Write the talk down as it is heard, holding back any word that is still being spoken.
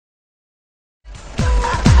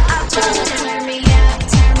Hi,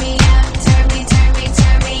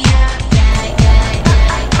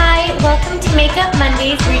 welcome to Makeup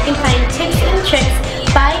Mondays, where you can find tips and tricks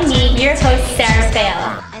by me, your host, Sara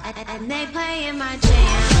Faella.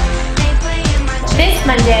 This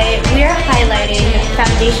Monday, we are highlighting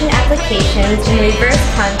foundation applications in reverse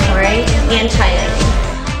contouring and highlighting.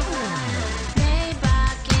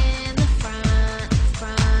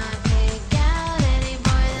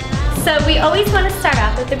 So we always want to start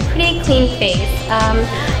off with a pretty clean face.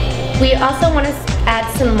 We also want to add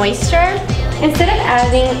some moisture. Instead of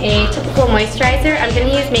adding a typical moisturizer, I'm going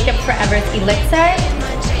to use Makeup Forever's Elixir.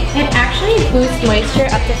 It actually boosts moisture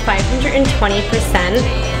up to 520%.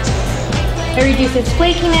 It reduces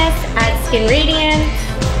flakiness, adds skin radiance.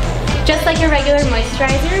 Just like a regular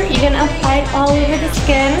moisturizer, you can apply it all over the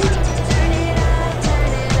skin.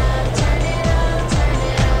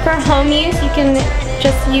 For home use, you can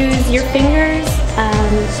just use your fingers.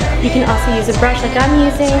 You can also use a brush like I'm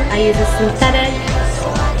using. I use a synthetic.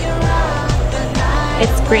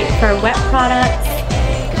 It's great for wet products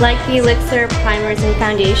like the Elixir primers and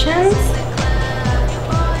foundations.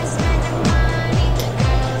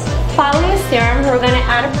 Following the serum, we're going to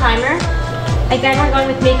add a primer. Again, we're going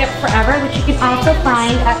with Makeup Forever, which you can also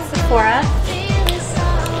find at Sephora.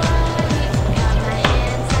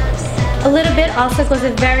 A little bit also goes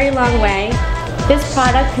a very long way. This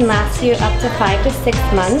product can last you up to 5 to 6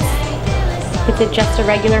 months if it's just a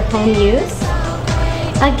regular home use.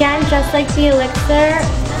 Again, just like the Elixir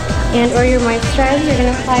and or your moisturizer, you're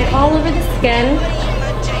going to apply it all over the skin.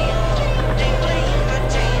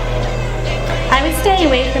 I would stay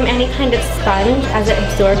away from any kind of sponge as it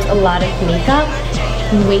absorbs a lot of makeup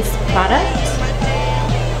and waste product.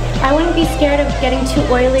 I wouldn't be scared of getting too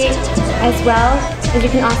oily as well, as you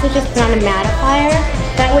can also just put on a mattifier.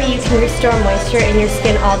 That way you can restore moisture in your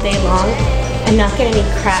skin all day long and not get any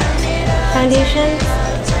cracked foundations.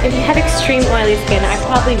 If you have extreme oily skin, I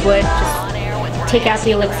probably would just take out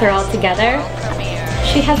the Elixir altogether.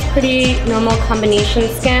 She has pretty normal combination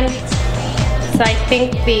skin, so I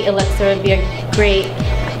think the Elixir would be a great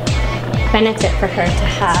benefit for her to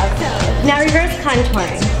have. Now, reverse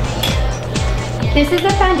contouring. This is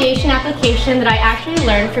a foundation application that I actually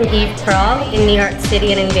learned from Eve Pearl in New York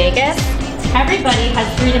City and in Vegas. Everybody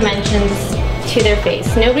has 3 dimensions to their face.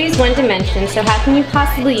 Nobody's 1 dimension, so how can you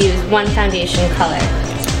possibly use one foundation color?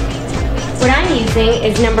 What I'm using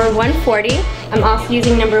is number 140. I'm also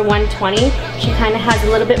using number 120. She kind of has a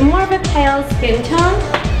little bit more of a pale skin tone.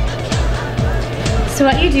 So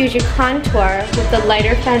what you do is you contour with the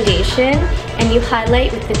lighter foundation and you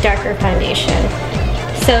highlight with the darker foundation.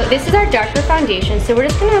 So this is our darker foundation, so we're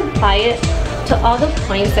just going to apply it to all the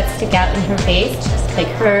points that stick out in her face, like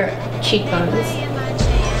her cheekbones,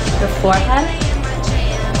 her forehead,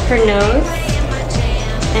 her nose,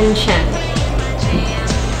 and chin,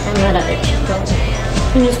 and that other cheekbone.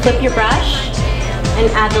 You just flip your brush and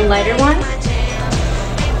add the lighter one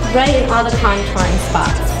right in all the contouring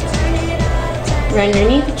spots. Right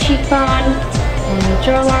underneath the cheekbone, on the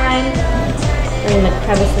jawline, right in the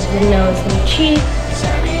crevices of the nose and the cheek,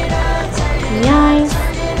 and the eyes,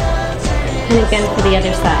 and again for the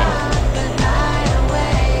other side.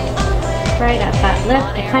 Right at that lip.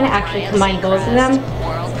 I kind of actually combine both of them.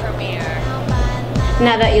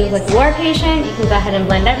 Now that you look like a war patient, you can go ahead and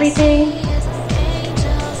blend everything.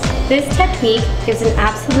 This technique gives an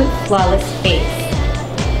absolute flawless face.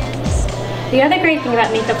 The other great thing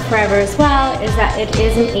about Makeup Forever as well is that it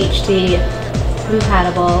is an HD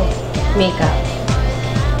compatible makeup.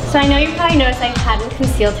 So I know you probably noticed I hadn't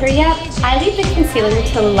concealed her yet. I leave the concealer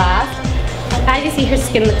until last. As you see, her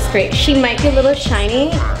skin looks great. She might be a little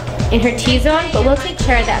shiny in her T-zone, but we'll take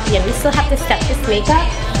care of that at the end. We still have to set this makeup.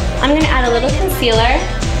 I'm going to add a little concealer.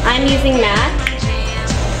 I'm using MAC.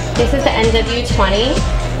 This is the NW20.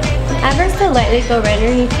 Ever so lightly go right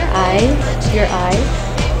underneath your eye.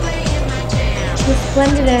 Just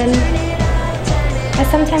blend it in. I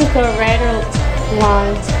sometimes go right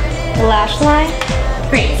along the lash line.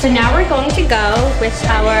 Great, so now we're going to go with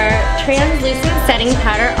our translucent setting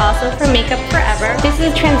powder, also for Makeup Forever. This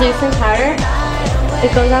is a translucent powder.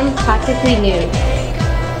 It goes on practically nude.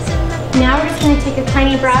 Now we're just going to take a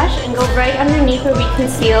tiny brush and go right underneath where we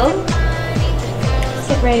concealed.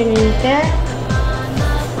 Sit right underneath there.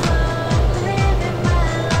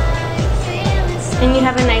 And you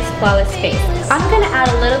have a nice flawless face. I'm going to add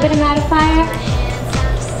a little bit of mattifier.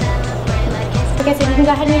 Like I said, you can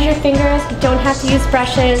go ahead and use your fingers. You don't have to use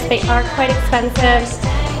brushes. They are quite expensive.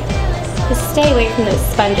 Just stay away from those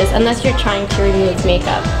sponges unless you're trying to remove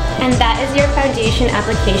makeup. And that is your foundation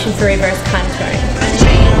application for reverse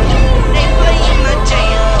contouring.